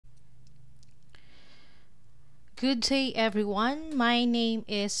Good day everyone. My name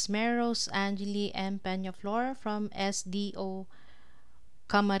is Meros Angeli M. Peñaflor from SDO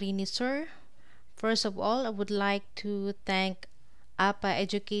Camarines Sur. First of all, I would like to thank APA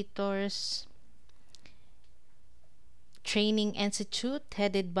Educators Training Institute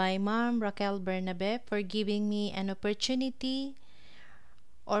headed by Ma'am Raquel Bernabe for giving me an opportunity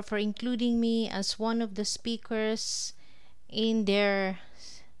or for including me as one of the speakers in their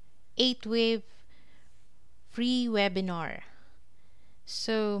 8-wave free webinar.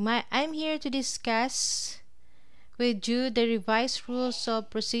 I'm here to discuss with you the revised rules of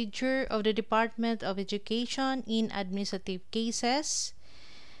procedure of the Department of Education in administrative cases.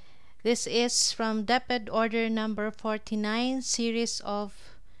 This is from DepEd Order number 49, series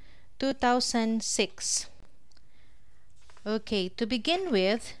of 2006. Okay, to begin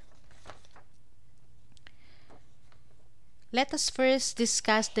with, let us first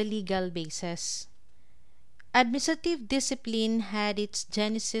discuss the legal basis. Administrative discipline had its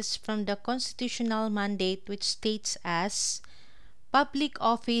genesis from the constitutional mandate which states as public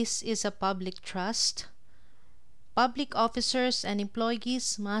office is a public trust. Public officers and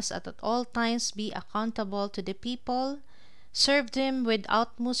employees must at all times be accountable to the people, serve them with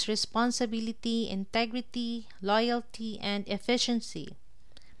utmost responsibility, integrity, loyalty, and efficiency,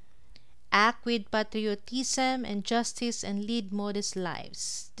 act with patriotism and justice, and lead modest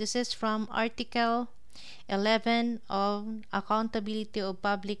lives. This is from Article 11 of Accountability of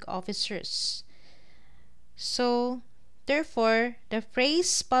Public Officers. So, therefore, the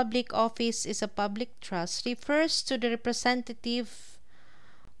phrase public office is a public trust refers to the representative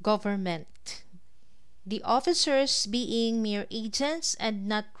government, the officers being mere agents and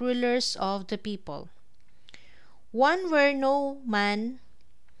not rulers of the people. One where no man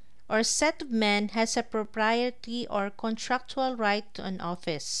or set of men has a proprietary or contractual right to an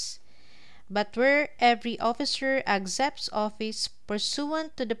office, but where every officer accepts office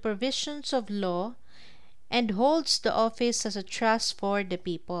pursuant to the provisions of law and holds the office as a trust for the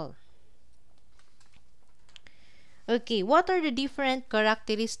people. Okay, what are the different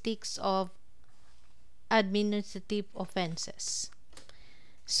characteristics of administrative offenses?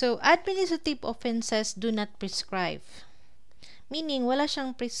 So, administrative offenses do not prescribe, meaning wala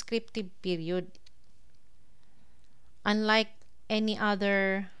siyang prescriptive period. Unlike any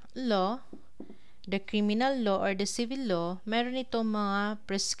other law, the criminal law or the civil law, meron itong mga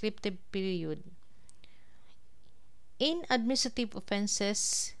prescriptive period. In administrative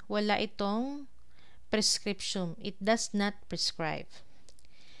offenses, wala itong prescription. It does not prescribe.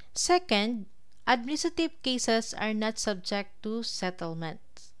 Second, administrative cases are not subject to settlement.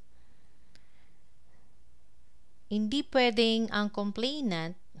 Hindi pwedeng ang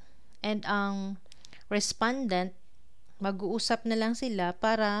complainant and ang respondent mag-uusap na lang sila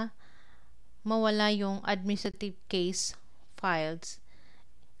para mawala yung administrative case filed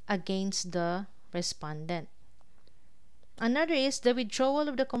against the respondent. Another is the withdrawal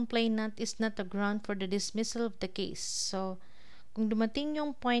of the complainant is not a ground for the dismissal of the case. So, kung dumating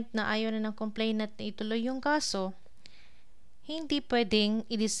yung point na ayaw na ng complainant na ituloy yung kaso, hindi pwedeng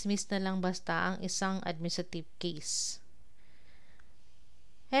i-dismiss na lang basta ang isang administrative case.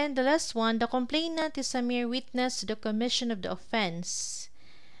 And the last one, the complainant is a mere witness to the commission of the offense.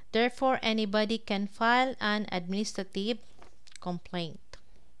 Therefore, anybody can file an administrative complaint.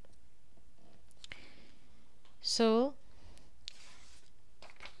 So,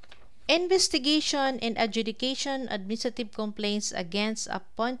 investigation and adjudication administrative complaints against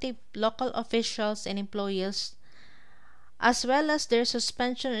appointed local officials and employees, as well as their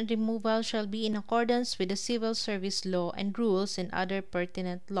suspension and removal, shall be in accordance with the Civil Service Law and rules and other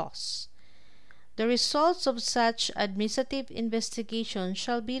pertinent laws. The results of such administrative investigation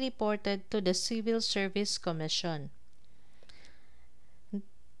shall be reported to the Civil Service Commission.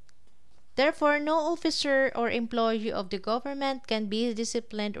 Therefore, no officer or employee of the government can be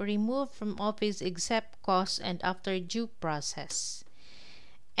disciplined or removed from office except cause and after due process.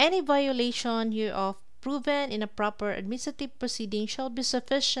 Any violation hereof proven in a proper administrative proceeding shall be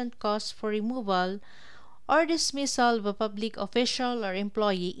sufficient cause for removal or dismissal of a public official or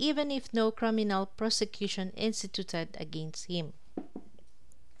employee, even if no criminal prosecution instituted against him.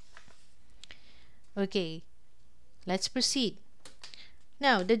 Okay, let's proceed.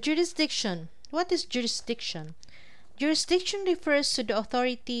 Now, the jurisdiction. What is jurisdiction? Jurisdiction refers to the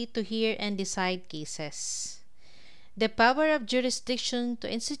authority to hear and decide cases. The power of jurisdiction to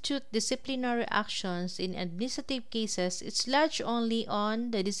institute disciplinary actions in administrative cases is lodged only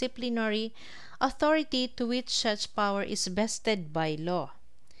on the disciplinary authority to which such power is vested by law.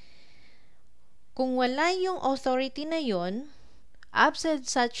 Kung wala yung authority na yon, Absent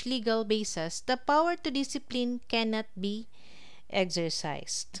such legal basis, the power to discipline cannot be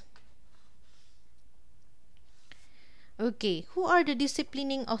exercised. Okay, who are the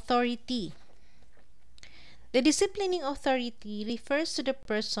disciplining authority? The disciplining authority refers to the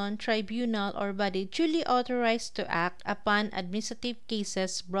person, tribunal, or body duly authorized to act upon administrative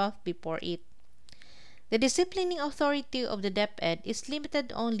cases brought before it. The disciplining authority of the DepEd is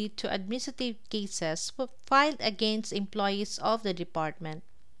limited only to administrative cases filed against employees of the department.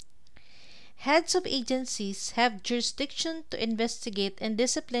 Heads of agencies have jurisdiction to investigate and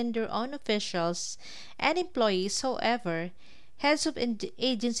discipline their own officials and employees. However, heads of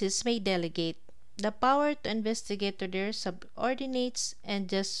agencies may delegate the power to investigate to their subordinates and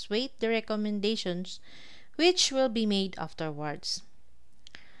just wait the recommendations which will be made afterwards.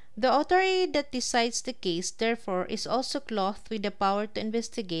 The authority that decides the case, therefore, is also clothed with the power to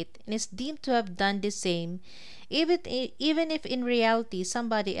investigate and is deemed to have done the same, even if in reality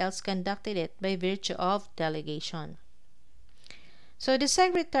somebody else conducted it by virtue of delegation. So the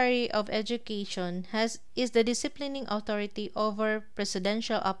Secretary of Education is the disciplining authority over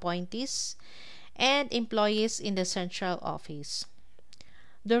presidential appointees and employees in the central office.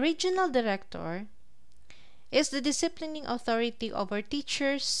 The Regional Director is the disciplining authority over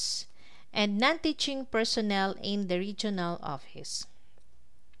teachers and non-teaching personnel in the regional office.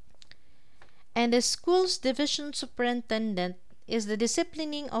 And the school's division superintendent is the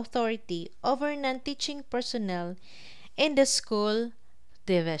disciplining authority over non-teaching personnel in the school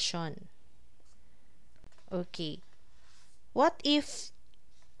division. Okay. What if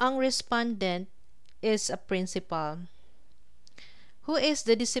ang respondent is a principal? Who is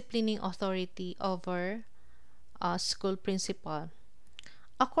the disciplining authority over a school principal?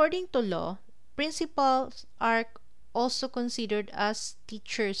 According to law, principals are also considered as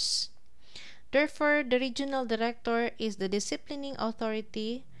teachers. Therefore, the regional director is the disciplining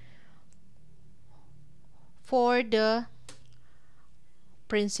authority for the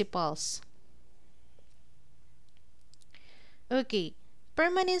principals. Okay,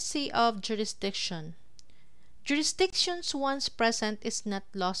 permanency of jurisdiction. Jurisdictions once present is not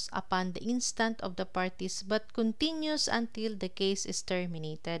lost upon the instant of the parties but continues until the case is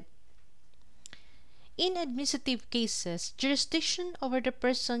terminated. In administrative cases, jurisdiction over the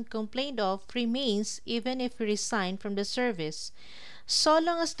person complained of remains even if he resigned from the service, so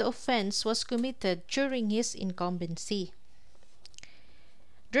long as the offense was committed during his incumbency.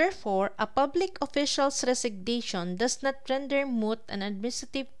 Therefore, a public official's resignation does not render moot an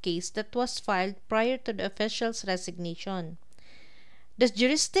administrative case that was filed prior to the official's resignation. The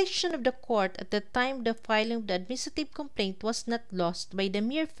jurisdiction of the court at the time of the filing of the administrative complaint was not lost by the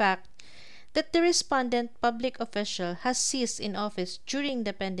mere fact that the respondent public official has ceased in office during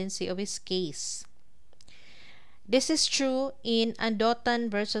the pendency of his case. This is true in Andotan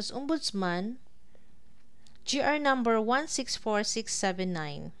v. Ombudsman, GR number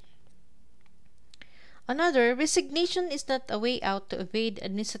 164679. Another, resignation is not a way out to evade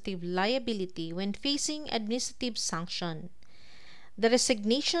administrative liability when facing administrative sanction. The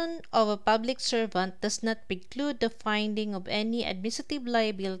resignation of a public servant does not preclude the finding of any administrative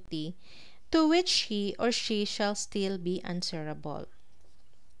liability to which he or she shall still be answerable.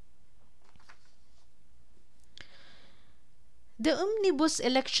 The Omnibus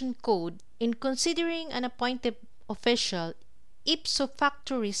Election Code, in considering an appointed official ipso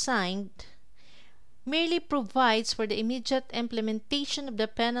facto resigned, merely provides for the immediate implementation of the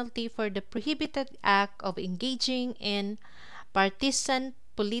penalty for the prohibited act of engaging in partisan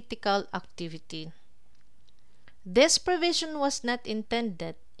political activity. This provision was not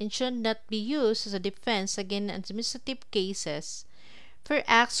intended and should not be used as a defense against administrative cases for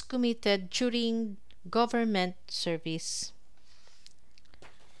acts committed during government service.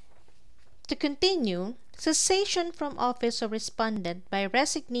 To continue, cessation from office of respondent by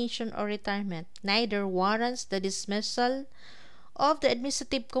resignation or retirement neither warrants the dismissal of the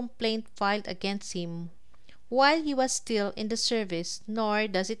administrative complaint filed against him while he was still in the service, nor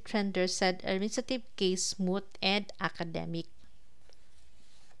does it render said administrative case moot and academic.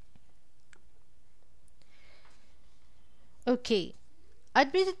 Okay.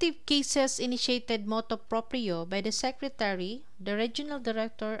 Administrative cases initiated motu proprio by the Secretary, the Regional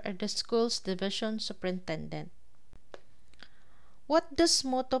Director, or the school's division superintendent. What does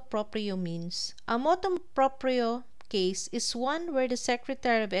motu proprio means? A motu proprio case is one where the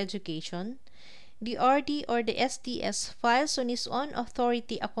Secretary of Education, the RD or the SDS files on his own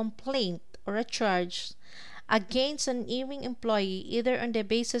authority a complaint or a charge against an erring employee either on the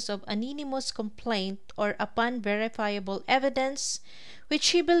basis of anonymous complaint or upon verifiable evidence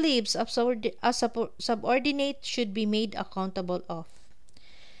which he believes a subordinate should be made accountable of.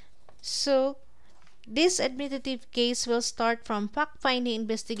 So, this administrative case will start from fact-finding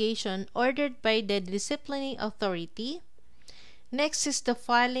investigation ordered by the disciplining authority. Next is the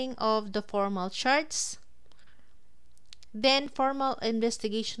filing of the formal charge. Then formal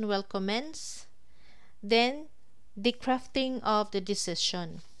investigation will commence. Then the crafting of the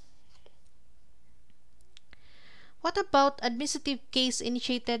decision. What about administrative case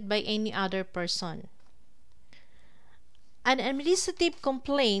initiated by any other person? An administrative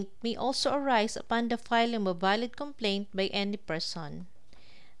complaint may also arise upon the filing of a valid complaint by any person.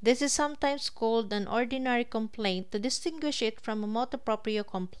 This is sometimes called an ordinary complaint to distinguish it from a motu proprio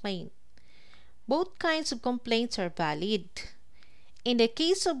complaint. Both kinds of complaints are valid. In the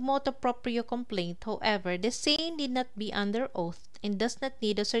case of motu proprio complaint, however, the same need not be under oath and does not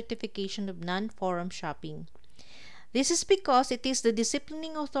need a certification of non-forum shopping. This is because it is the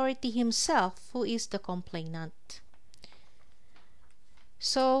disciplining authority himself who is the complainant.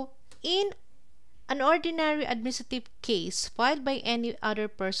 So, in an ordinary administrative case filed by any other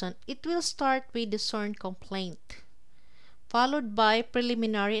person, it will start with the sworn complaint, followed by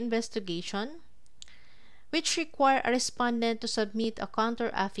preliminary investigation, which require a respondent to submit a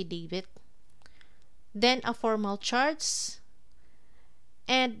counter affidavit, then a formal charge,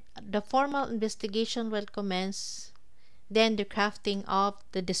 and the formal investigation will commence, then the crafting of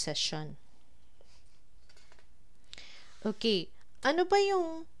the decision. Okay, ano ba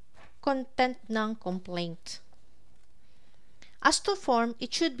yung content ng complaint? As to form,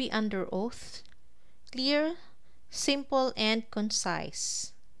 it should be under oath, clear, simple, and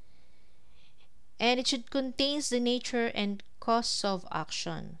concise. And it should contain the nature and cause of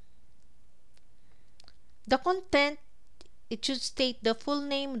action. The content, it should state the full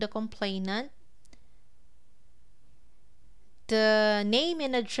name of the complainant, the name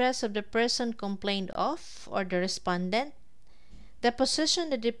and address of the person complained of or the respondent, the position of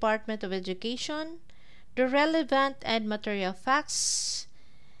the Department of Education, the relevant and material facts,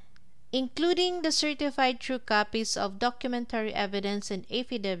 including the certified true copies of documentary evidence and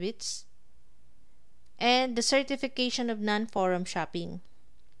affidavits, and the certification of non-forum shopping.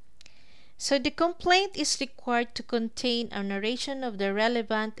 So the complaint is required to contain a narration of the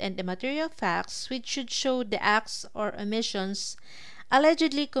relevant and the material facts which should show the acts or omissions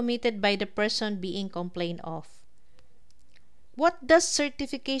allegedly committed by the person being complained of. What does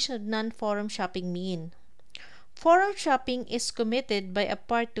certification of non-forum shopping mean? Forum shopping is committed by a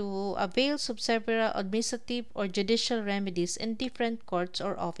party who avails of several administrative or judicial remedies in different courts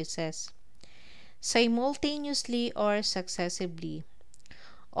or offices, simultaneously or successively,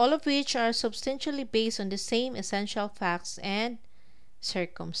 all of which are substantially based on the same essential facts and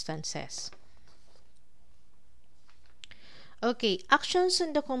circumstances. Okay, actions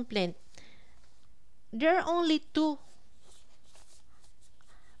in the complaint. There are only two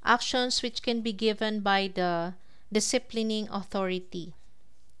actions which can be given by the disciplining authority,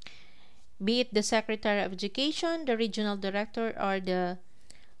 be it the Secretary of Education, the Regional Director, or the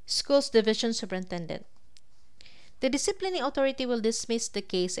Schools Division Superintendent. The disciplining authority will dismiss the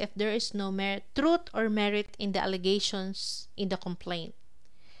case if there is no truth or merit in the allegations in the complaint.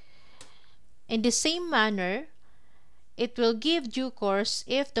 In the same manner, it will give due course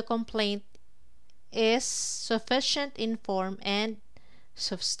if the complaint is sufficient in form and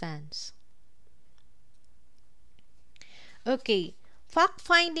substance. Okay,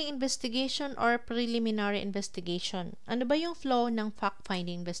 fact-finding investigation or preliminary investigation. Ano ba yung flow ng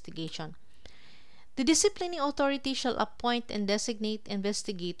fact-finding investigation? The disciplining authority shall appoint and designate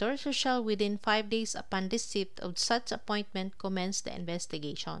investigators who shall within 5 days upon receipt of such appointment commence the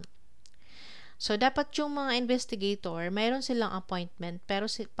investigation. So, dapat yung mga investigator, mayroon silang appointment, pero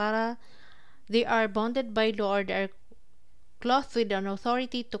para they are bounded by law or they are clothed with an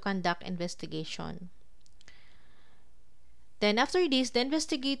authority to conduct investigation. Then, after this, the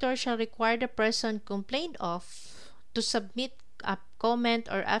investigator shall require the person complained of to submit a comment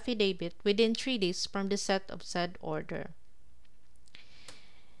or affidavit within 3 days from the set of said order.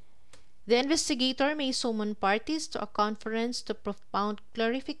 The investigator may summon parties to a conference to propound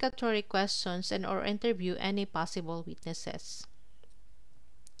clarificatory questions and or interview any possible witnesses.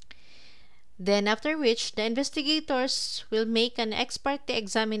 Then, after which, the investigators will make an ex parte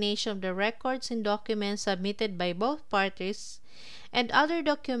examination of the records and documents submitted by both parties and other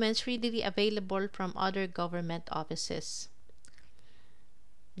documents readily available from other government offices.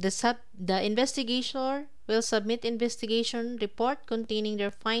 The investigator will submit investigation report containing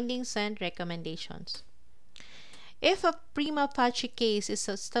their findings and recommendations. If a prima facie case is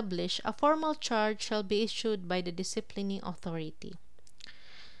established, a formal charge shall be issued by the disciplining authority.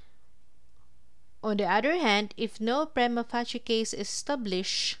 On the other hand, if no prima facie case is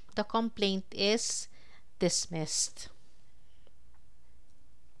established, the complaint is dismissed.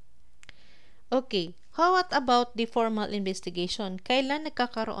 Okay, how about the formal investigation? Kailan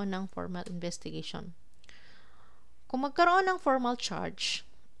nagkakaroon ng formal investigation? Kung magkaroon ng formal charge,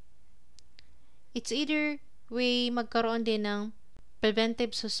 it's either magkaroon din ng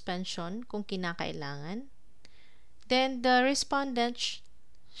preventive suspension kung kinakailangan. Then the respondent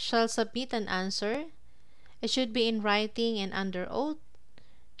shall submit an answer. It should be in writing and under oath,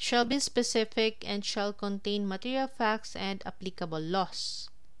 shall be specific, and shall contain material facts and applicable laws.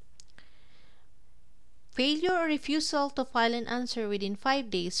 Failure or refusal to file an answer within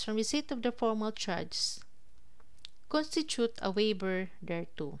 5 days from receipt of the formal charge constitute a waiver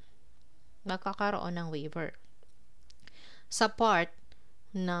thereto. Magkakaroon ng waiver sa part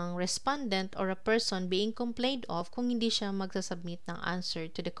ng respondent or a person being complained of kung hindi siya magsasubmit ng answer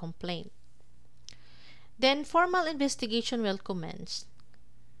to the complaint. Then, formal investigation will commence.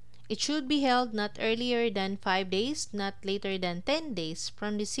 It should be held not earlier than 5 days, not later than 10 days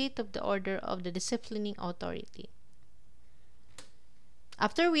from receipt of the order of the disciplining authority.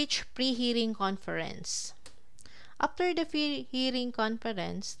 After which, pre-hearing conference. After the hearing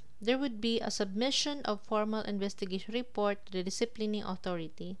conference, there would be a submission of formal investigation report to the disciplining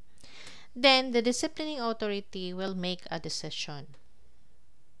authority. Then, the disciplining authority will make a decision.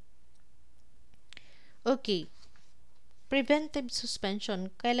 Okay. Preventive suspension.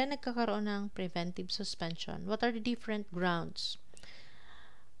 Kailan nagkakaroon ng preventive suspension? What are the different grounds?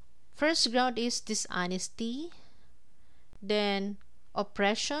 First ground is dishonesty, then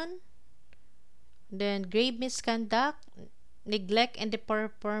oppression, then grave misconduct, neglect in the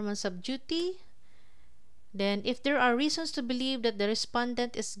performance of duty. Then, if there are reasons to believe that the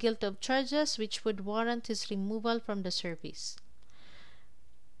respondent is guilty of charges which would warrant his removal from the service.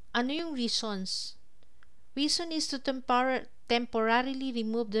 Ano yung reasons? Reason is to temporarily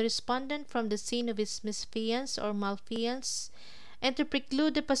remove the respondent from the scene of his misfeasance or malfeasance and to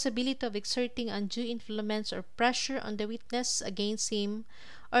preclude the possibility of exerting undue influence or pressure on the witness against him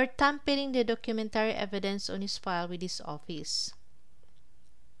or tampering the documentary evidence on his file with his office.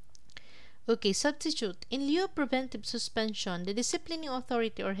 Okay, substitute. In lieu of preventive suspension, the disciplining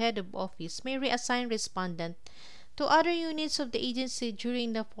authority or head of office may reassign respondent to other units of the agency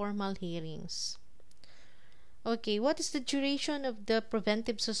during the formal hearings. Okay, what is the duration of the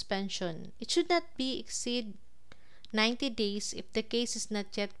preventive suspension? It should not exceed 90 days. If the case is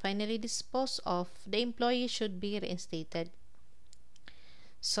not yet finally disposed of, the employee should be reinstated.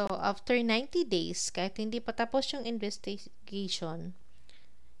 So, after 90 days, kahit hindi pa tapos yung investigation,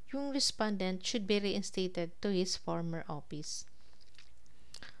 yung respondent should be reinstated to his former office.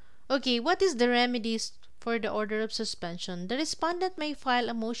 Okay, what is the remedies for the order of suspension? The respondent may file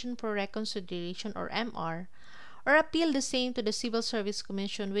a motion for reconsideration or MR or appeal the same to the Civil Service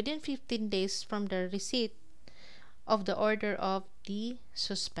Commission within 15 days from the receipt of the order of the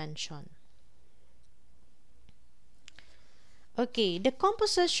suspension. Okay, the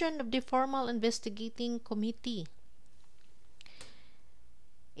composition of the formal investigating committee.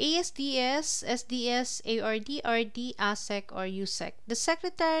 ASDS, SDS, ARD, RD, ASEC, or USEC. The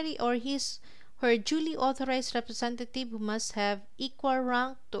secretary or her duly authorized representative who must have equal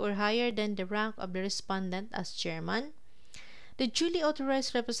rank to or higher than the rank of the respondent as chairman. The duly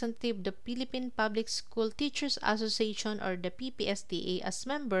authorized representative of the Philippine Public School Teachers Association or the PPSTA as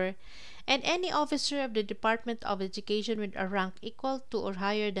member, and any officer of the Department of Education with a rank equal to or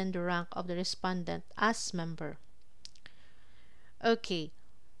higher than the rank of the respondent as member. Okay.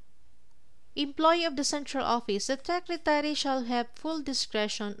 Employee of the Central Office, the Secretary shall have full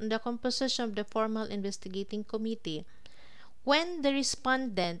discretion on the composition of the formal investigating committee when the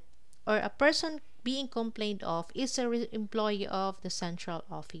respondent or a person being complained of is an employee of the Central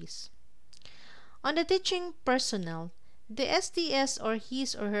Office. On the teaching personnel, the SDS or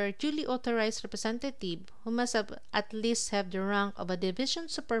his or her duly authorized representative who must at least have the rank of a division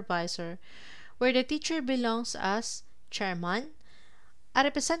supervisor where the teacher belongs as chairman, a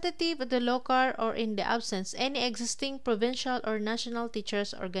representative of the local or in the absence any existing provincial or national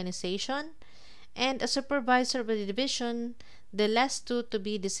teachers organization, and a supervisor of the division, the last two to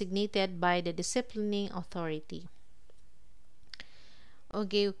be designated by the disciplining authority.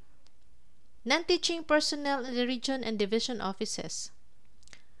 Okay. Non-teaching personnel in the region and division offices.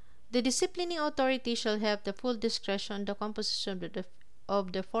 The disciplining authority shall have the full discretion on the composition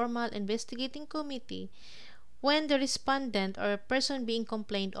of the formal investigating committee when the respondent or person being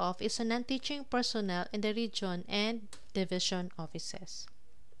complained of is a non-teaching personnel in the region and division offices.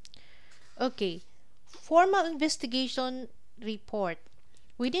 Okay, formal investigation report.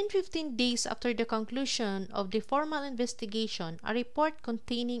 Within 15 days after the conclusion of the formal investigation, a report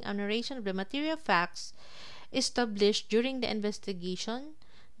containing a narration of the material facts established during the investigation,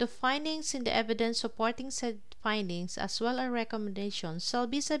 the findings and the evidence supporting said findings, as well as recommendations, shall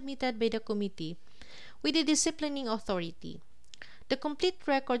be submitted by the committee with the disciplining authority. The complete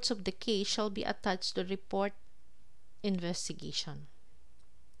records of the case shall be attached to the report investigation.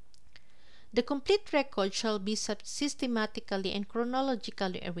 The complete record shall be systematically and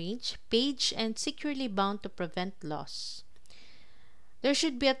chronologically arranged, paged, and securely bound to prevent loss. There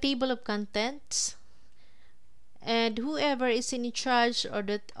should be a table of contents, and whoever is in charge of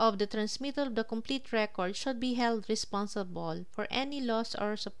the transmittal of the complete record shall be held responsible for any loss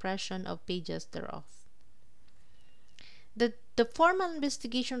or suppression of pages thereof. The formal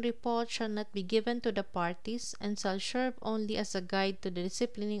investigation report shall not be given to the parties and shall serve only as a guide to the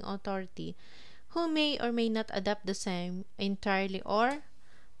disciplining authority, who may or may not adopt the same entirely or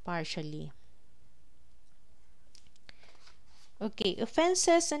partially. Okay,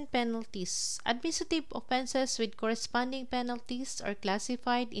 offenses and penalties. Administrative offenses with corresponding penalties are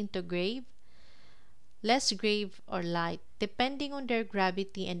classified into grave, less grave, or light, depending on their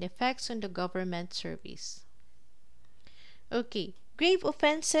gravity and effects on the government service. Okay, grave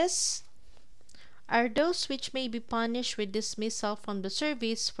offenses are those which may be punished with dismissal from the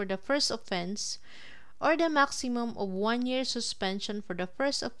service for the first offense, or the maximum of 1 year suspension for the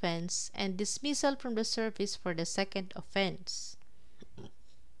first offense and dismissal from the service for the second offense.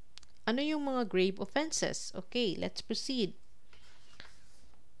 Ano yung mga grave offenses? Okay, let's proceed.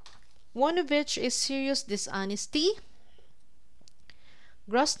 One of which is serious dishonesty,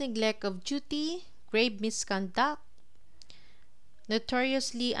 gross neglect of duty, grave misconduct,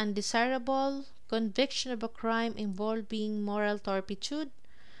 notoriously undesirable, conviction of a crime involving moral turpitude,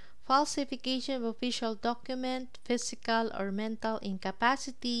 falsification of official document, physical or mental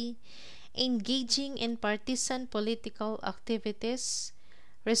incapacity, engaging in partisan political activities,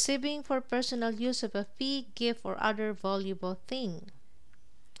 receiving for personal use of a fee, gift, or other valuable thing,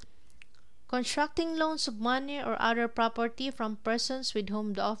 constructing loans of money or other property from persons with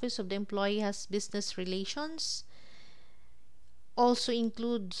whom the office of the employee has business relations, also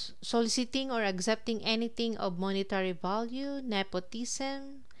includes soliciting or accepting anything of monetary value,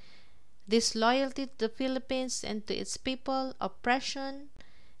 nepotism, disloyalty to the Philippines and to its people, oppression,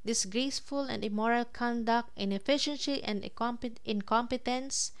 disgraceful and immoral conduct, inefficiency and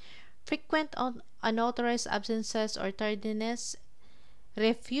incompetence, frequent unauthorized absences or tardiness,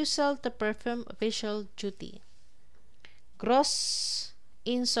 refusal to perform official duty, gross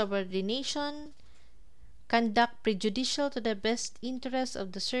insubordination, conduct prejudicial to the best interest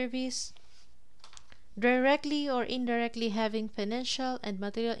of the service, directly or indirectly having financial and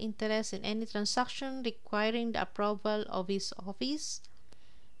material interest in any transaction requiring the approval of his office,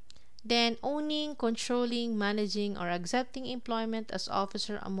 then owning, controlling, managing, or accepting employment as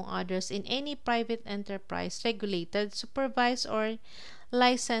officer among others in any private enterprise regulated, supervised, or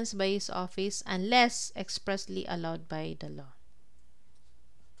licensed by his office unless expressly allowed by the law.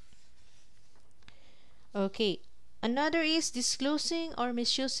 Okay, another is disclosing or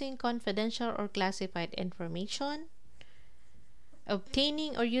misusing confidential or classified information,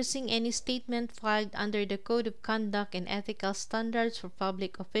 obtaining or using any statement filed under the Code of Conduct and Ethical Standards for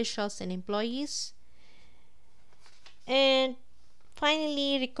public officials and employees, and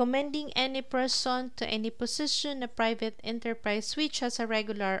finally, recommending any person to any position in a private enterprise which has a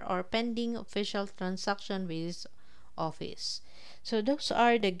regular or pending official transaction with his office. So those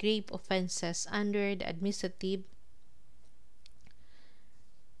are the grave offenses under the administrative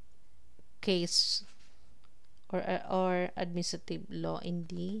case or administrative law in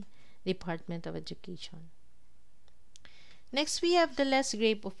the Department of Education. Next, we have the less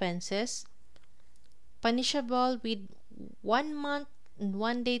grave offenses, punishable with 1 month and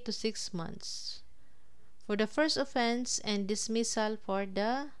 1 day to 6 months for the first offense and dismissal for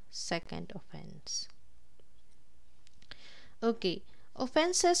the second offense. Okay,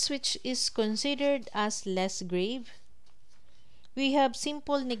 offenses which is considered as less grave. We have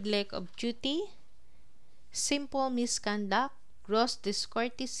simple neglect of duty, simple misconduct, gross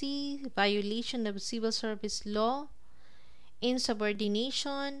discourtesy, violation of civil service law,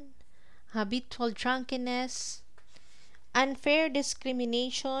 insubordination, habitual drunkenness, unfair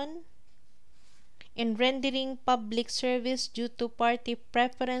discrimination in rendering public service due to party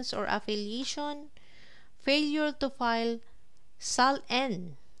preference or affiliation, failure to file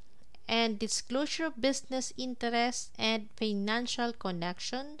SAL-N and disclosure of business interests and financial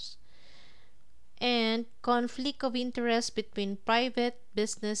connections, and conflict of interest between private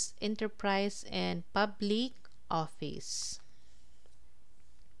business enterprise and public office.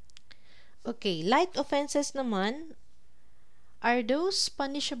 Okay, light offenses naman are those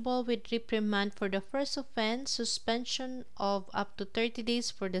punishable with reprimand for the first offense, suspension of up to 30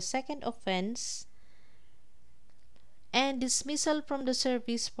 days for the second offense, and dismissal from the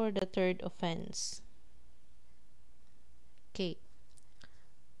service for the third offense. Okay.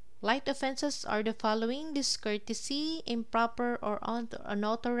 Light offenses are the following: discourtesy, improper or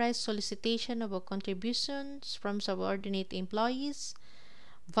unauthorized solicitation of contributions from subordinate employees,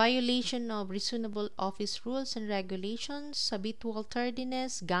 violation of reasonable office rules and regulations, habitual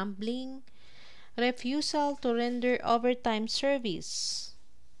tardiness, gambling, refusal to render overtime service,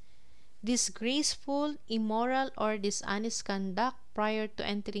 disgraceful, immoral, or dishonest conduct prior to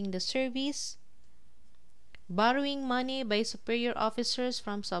entering the service, borrowing money by superior officers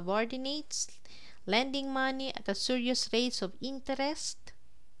from subordinates, lending money at usurious rates of interest,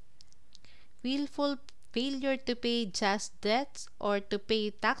 willful failure to pay just debts or to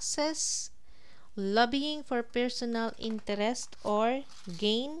pay taxes, lobbying for personal interest or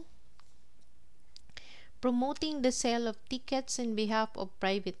gain, promoting the sale of tickets in behalf of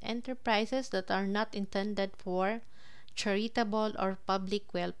private enterprises that are not intended for charitable or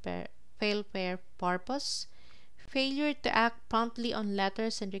public welfare purpose, failure to act promptly on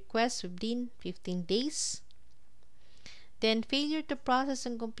letters and requests within 15 days, then failure to process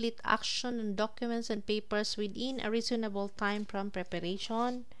and complete action on documents and papers within a reasonable time from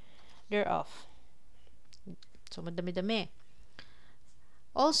preparation thereof. So, madami-dami.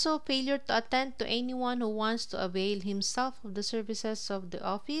 Also, failure to attend to anyone who wants to avail himself of the services of the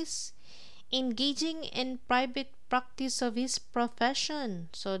office, engaging in private practice of his profession.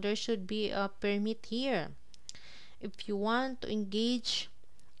 So, there should be a permit here if you want to engage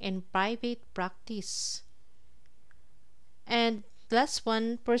in private practice. And last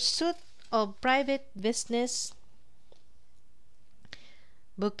one, pursuit of private business,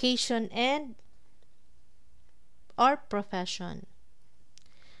 vocation, and or profession.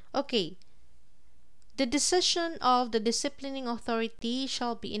 Okay, the decision of the disciplining authority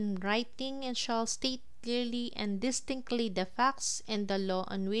shall be in writing and shall state clearly and distinctly the facts and the law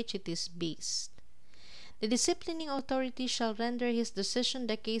on which it is based. The disciplining authority shall render his decision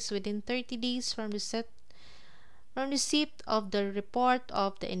the case within 30 days from receipt of the report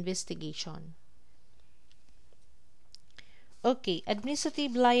of the investigation. Okay,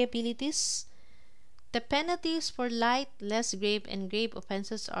 administrative liabilities. The penalties for light, less grave, and grave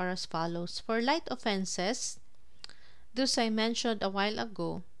offenses are as follows. For light offenses, those I mentioned a while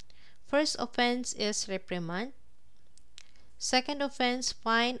ago, first offense is reprimand. Second offense,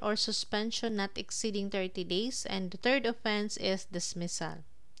 fine or suspension not exceeding 30 days. And the third offense is dismissal.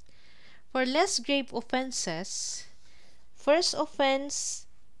 For less grave offenses, first offense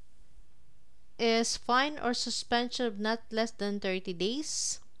is fine or suspension of not less than 30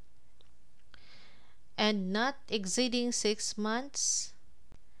 days and not exceeding 6 months.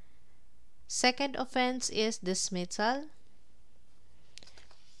 Second offense is dismissal.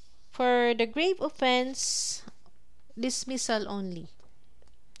 For the grave offense, dismissal only.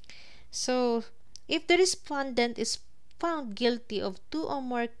 So, if the respondent is found guilty of 2 or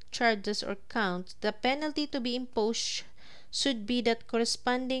more charges or counts, the penalty to be imposed should be that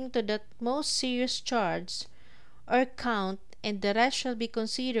corresponding to the most serious charge or count, and the rest shall be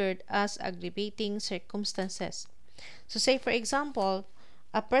considered as aggravating circumstances. So, say for example,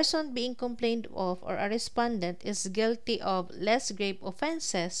 a person being complained of or a respondent is guilty of less grave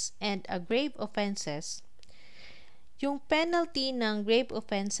offenses and a grave offenses. Yung penalty ng grave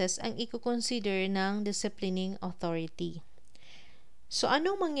offenses ang i-consider ng disciplining authority. So,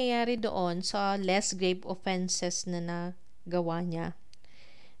 anong mangyayari doon sa less grave offenses na nagawa niya?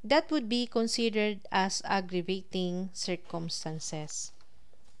 That would be considered as aggravating circumstances.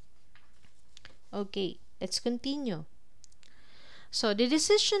 Okay, let's continue. So, the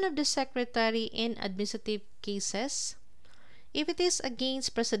decision of the Secretary in administrative cases, if it is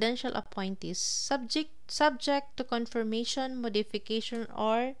against presidential appointees, subject to confirmation, modification,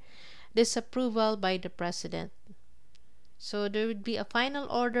 or disapproval by the President. So, there would be a final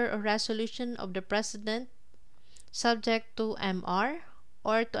order or resolution of the President subject to MR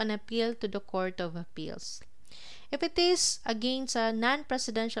or to an appeal to the Court of Appeals. If it is against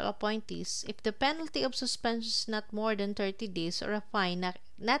non-presidential appointees, if the penalty of suspension is not more than 30 days or a fine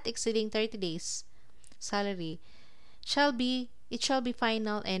not exceeding 30 days salary, it shall be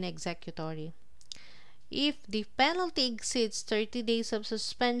final and executory. If the penalty exceeds 30 days of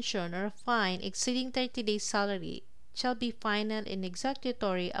suspension or a fine exceeding 30 days salary, it shall be final and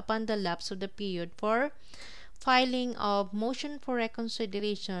executory upon the lapse of the period for filing of motion for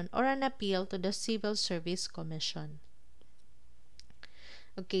reconsideration or an appeal to the Civil Service Commission.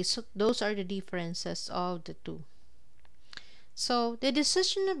 Okay, so those are the differences of the two. So, the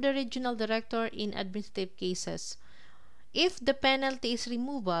decision of the regional director in administrative cases. If the penalty is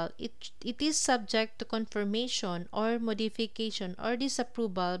removal, it is subject to confirmation or modification or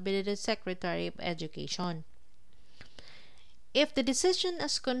disapproval by the Secretary of Education. If the decision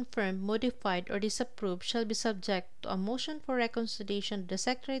as confirmed, modified, or disapproved shall be subject to a motion for reconsideration of the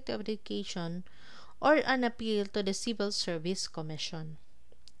Secretary of Education or an appeal to the Civil Service Commission.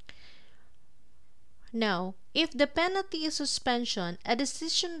 Now, if the penalty is suspension, a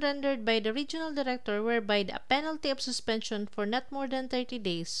decision rendered by the regional director whereby the penalty of suspension for not more than 30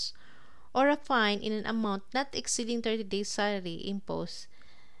 days or a fine in an amount not exceeding 30 days salary imposed,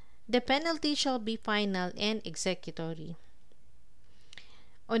 the penalty shall be final and executory.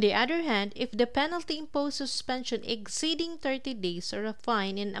 On the other hand, if the penalty imposed suspension exceeding 30 days or a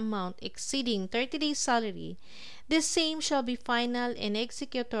fine in amount exceeding 30 days salary, the same shall be final and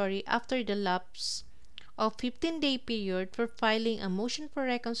executory after the lapse of 15-day period for filing a motion for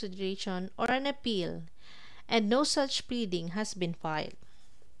reconsideration or an appeal, and no such pleading has been filed.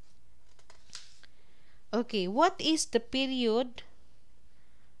 Okay, what is the period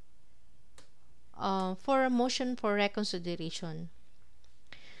for a motion for reconsideration?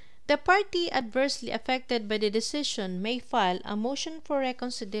 The party adversely affected by the decision may file a motion for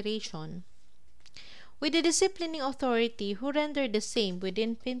reconsideration with the disciplining authority who render the same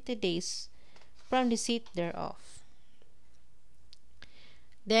within 20 days from the receipt thereof.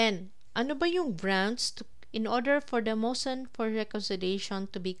 Then, ano ba yung grounds in order for the motion for reconsideration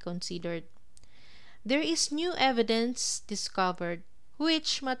to be considered? There is new evidence discovered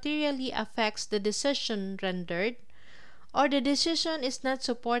which materially affects the decision rendered, or the decision is not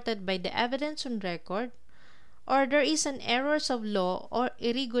supported by the evidence on record, or there is an errors of law or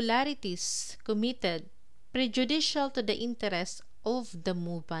irregularities committed prejudicial to the interests of the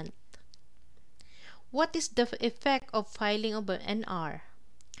movant. What is the effect of filing of an MR?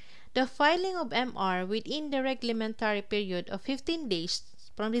 The filing of MR within the reglementary period of 15 days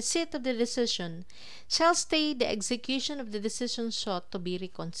from receipt of the decision shall stay the execution of the decision sought to be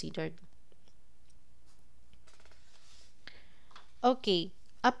reconsidered. Okay,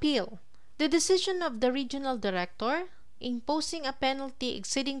 appeal. The decision of the regional director imposing a penalty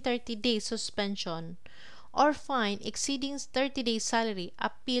exceeding 30 days suspension or fine exceeding 30 days salary,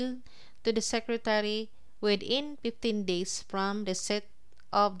 appeal to the Secretary within 15 days from receipt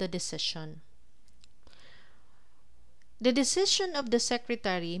of the decision. The decision of the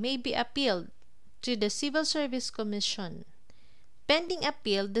Secretary may be appealed to the Civil Service Commission. Pending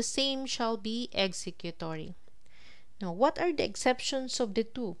appeal, the same shall be executory. Now, what are the exceptions of the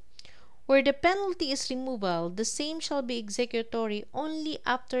two? Where the penalty is removal, the same shall be executory only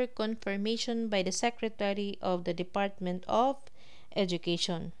after confirmation by the Secretary of the Department of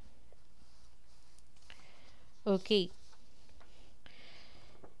Education. Okay.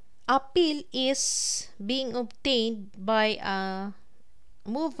 Appeal is being obtained by a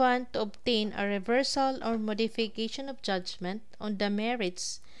movant to obtain a reversal or modification of judgment on the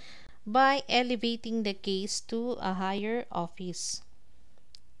merits by elevating the case to a higher office.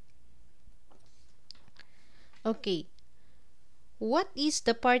 Okay. What is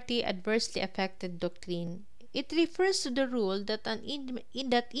the party adversely affected doctrine? It refers to the rule that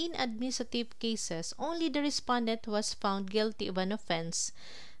in administrative cases, only the respondent who was found guilty of an offense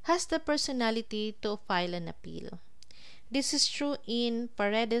has the personality to file an appeal. This is true in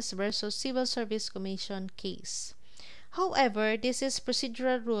Paredes versus Civil Service Commission case. However, this is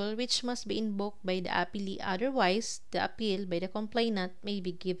procedural rule which must be invoked by the appellee, otherwise the appeal by the complainant may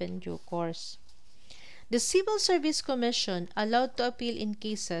be given due course. The Civil Service Commission allowed to appeal in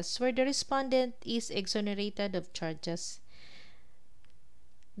cases where the respondent is exonerated of charges.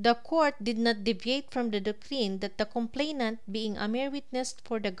 The court did not deviate from the doctrine that the complainant, being a mere witness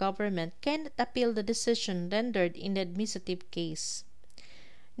for the government, cannot appeal the decision rendered in the administrative case.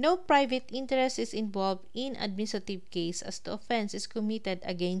 No private interest is involved in administrative case as the offense is committed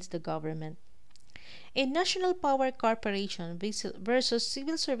against the government. In National Power Corporation versus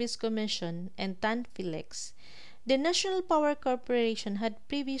Civil Service Commission and Tanfilex, the National Power Corporation had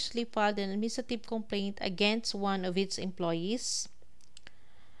previously filed an administrative complaint against one of its employees,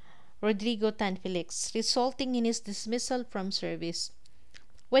 Rodrigo Tanfilex, resulting in his dismissal from service.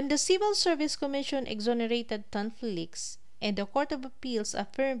 When the Civil Service Commission exonerated Tanfilex and the Court of Appeals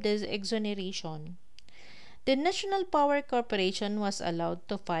affirmed his exoneration, the National Power Corporation was allowed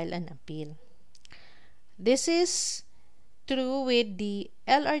to file an appeal. This is true with the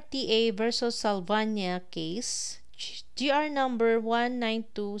LRTA versus Salvania case, GR number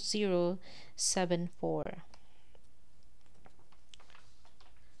 192074.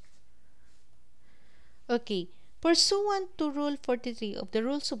 Okay, pursuant to Rule 43 of the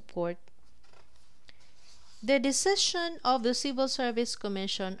Rules of Court, the decision of the Civil Service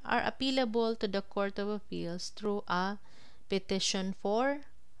Commission are appealable to the Court of Appeals through a petition for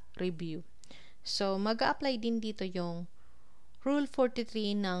review. So, mag-a-apply din dito yung Rule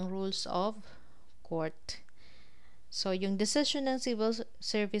 43 ng Rules of Court. So, yung decision ng Civil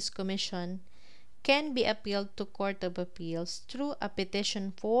Service Commission can be appealed to Court of Appeals through a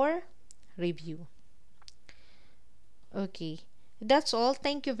petition for review. Okay, that's all.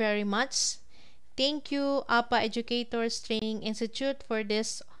 Thank you very much. Thank you, APA Educators Training Institute, for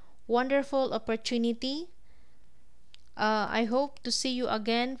this wonderful opportunity. I hope to see you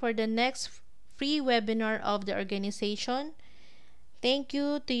again for the next free webinar of the organization. Thank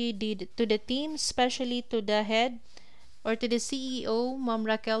you to the team, especially to the head or to the CEO, Ma'am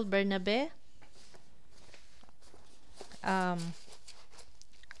Raquel Bernabe.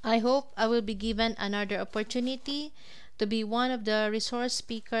 I hope I will be given another opportunity to be one of the resource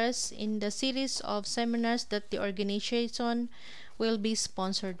speakers in the series of seminars that the organization will be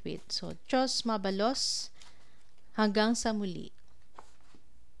sponsored with. So, Diyos mabalos, hanggang sa muli.